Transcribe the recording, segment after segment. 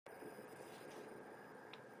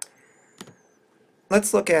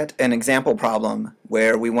Let's look at an example problem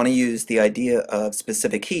where we want to use the idea of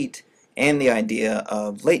specific heat and the idea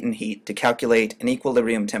of latent heat to calculate an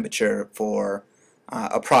equilibrium temperature for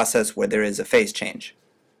a process where there is a phase change.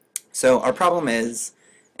 So our problem is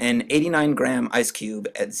an 89-gram ice cube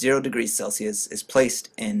at 0 degrees Celsius is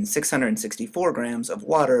placed in 664 grams of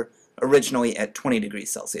water originally at 20 degrees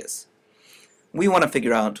Celsius. We want to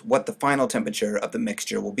figure out what the final temperature of the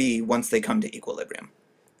mixture will be once they come to equilibrium.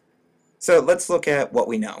 So let's look at what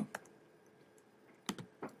we know.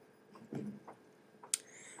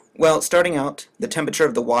 Well, starting out, the temperature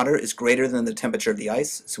of the water is greater than the temperature of the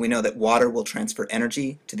ice, so we know that water will transfer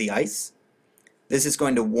energy to the ice. This is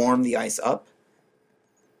going to warm the ice up.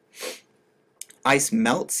 Ice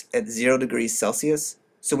melts at 0 degrees Celsius,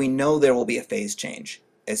 so we know there will be a phase change.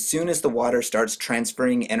 As soon as the water starts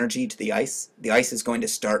transferring energy to the ice is going to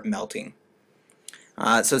start melting.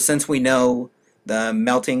 So since we know the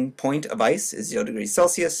melting point of ice is 0 degrees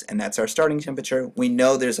Celsius, and that's our starting temperature, we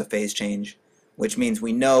know there's a phase change, which means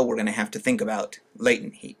we know we're going to have to think about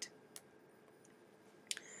latent heat.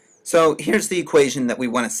 So here's the equation that we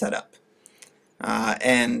want to set up.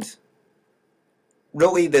 And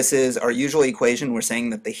really this is our usual equation. We're saying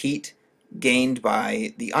that the heat gained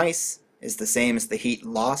by the ice is the same as the heat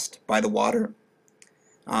lost by the water.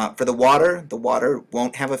 For the water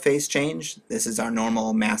won't have a phase change. This is our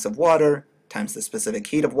normal mass of water times the specific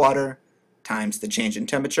heat of water times the change in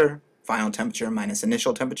temperature, final temperature minus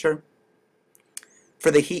initial temperature.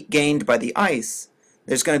 For the heat gained by the ice,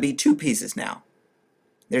 there's going to be two pieces now.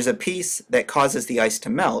 There's a piece that causes the ice to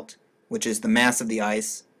melt, which is the mass of the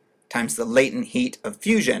ice times the latent heat of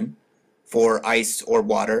fusion for ice or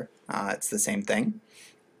water, it's the same thing,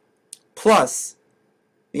 plus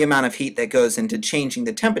the amount of heat that goes into changing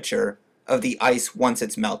the temperature of the ice once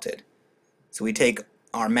it's melted. So we take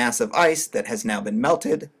our mass of ice that has now been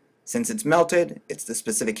melted. Since it's melted, it's the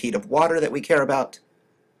specific heat of water that we care about,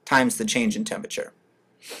 times the change in temperature.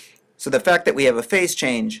 So the fact that we have a phase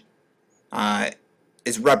change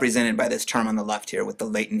is represented by this term on the left here with the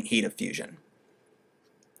latent heat of fusion.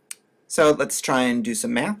 So let's try and do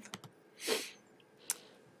some math.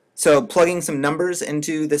 So plugging some numbers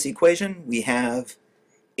into this equation, we have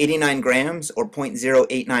 89 grams or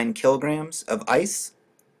 0.089 kilograms of ice.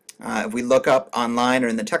 If we look up online or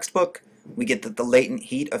in the textbook, we get that the latent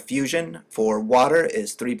heat of fusion for water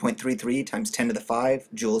is 3.33 times 10 to the 5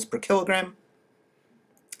 joules per kilogram.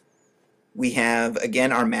 We have,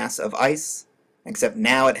 again, our mass of ice, except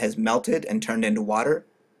now it has melted and turned into water.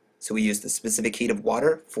 So we use the specific heat of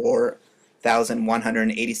water,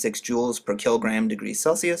 4,186 joules per kilogram degrees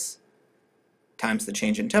Celsius, times the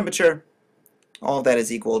change in temperature. All of that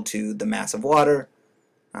is equal to the mass of water,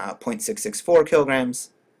 0.664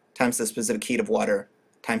 kilograms, times the specific heat of water,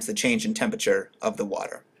 times the change in temperature of the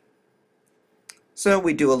water. So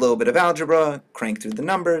we do a little bit of algebra, crank through the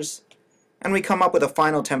numbers, and we come up with a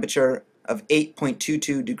final temperature of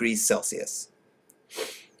 8.22 degrees Celsius.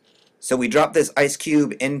 So we drop this ice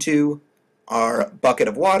cube into our bucket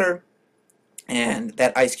of water, and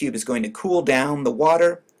that ice cube is going to cool down the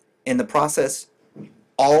water. In the process,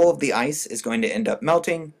 all of the ice is going to end up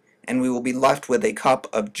melting, and we will be left with a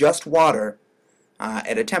cup of just water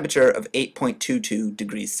at a temperature of 8.22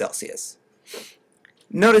 degrees Celsius.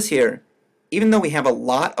 Notice here, even though we have a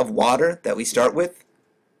lot of water that we start with,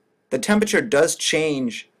 the temperature does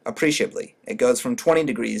change appreciably. It goes from 20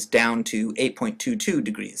 degrees down to 8.22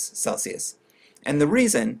 degrees Celsius. And the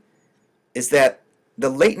reason is that the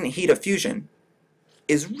latent heat of fusion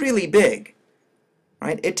is really big.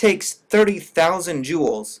 Right? It takes 30,000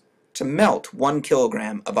 joules to melt 1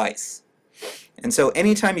 kilogram of ice. And so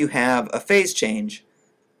anytime you have a phase change,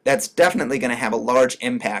 that's definitely going to have a large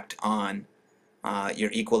impact on your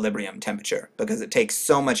equilibrium temperature, because it takes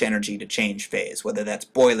so much energy to change phase, whether that's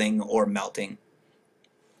boiling or melting.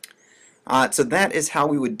 So that is how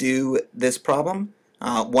we would do this problem.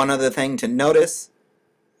 One other thing to notice,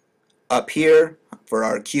 up here for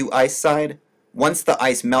our Q ice side, once the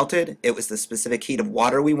ice melted, it was the specific heat of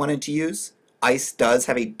water we wanted to use. Ice does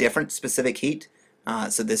have a different specific heat,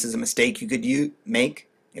 so this is a mistake you could make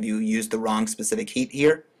if you use the wrong specific heat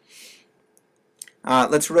here.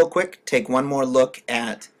 Let's real quick take one more look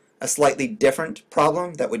at a slightly different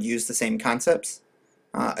problem that would use the same concepts.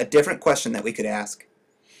 A different question that we could ask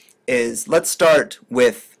is, let's start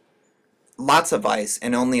with lots of ice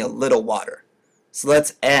and only a little water. So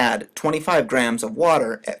let's add 25 grams of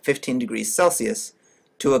water at 15 degrees Celsius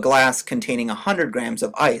to a glass containing 100 grams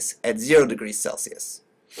of ice at 0 degrees Celsius.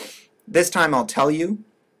 This time I'll tell you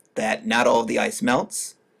that not all of the ice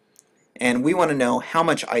melts, and we want to know how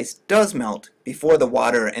much ice does melt before the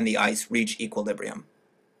water and the ice reach equilibrium.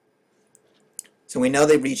 So we know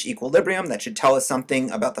they reach equilibrium. That should tell us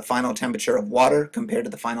something about the final temperature of water compared to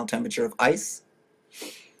the final temperature of ice.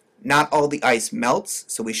 Not all the ice melts,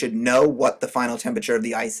 so we should know what the final temperature of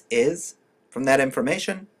the ice is from that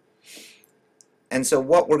information. And so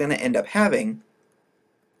what we're going to end up having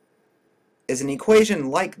is an equation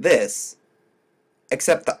like this,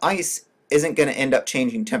 except the ice isn't going to end up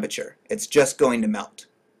changing temperature. It's just going to melt.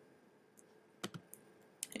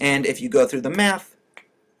 And if you go through the math,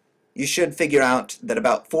 you should figure out that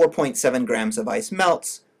about 4.7 grams of ice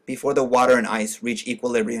melts before the water and ice reach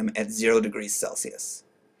equilibrium at 0 degrees Celsius.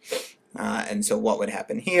 And so what would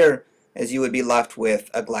happen here is you would be left with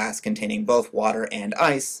a glass containing both water and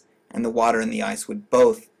ice, and the water and the ice would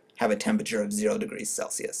both have a temperature of 0 degrees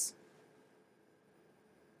Celsius.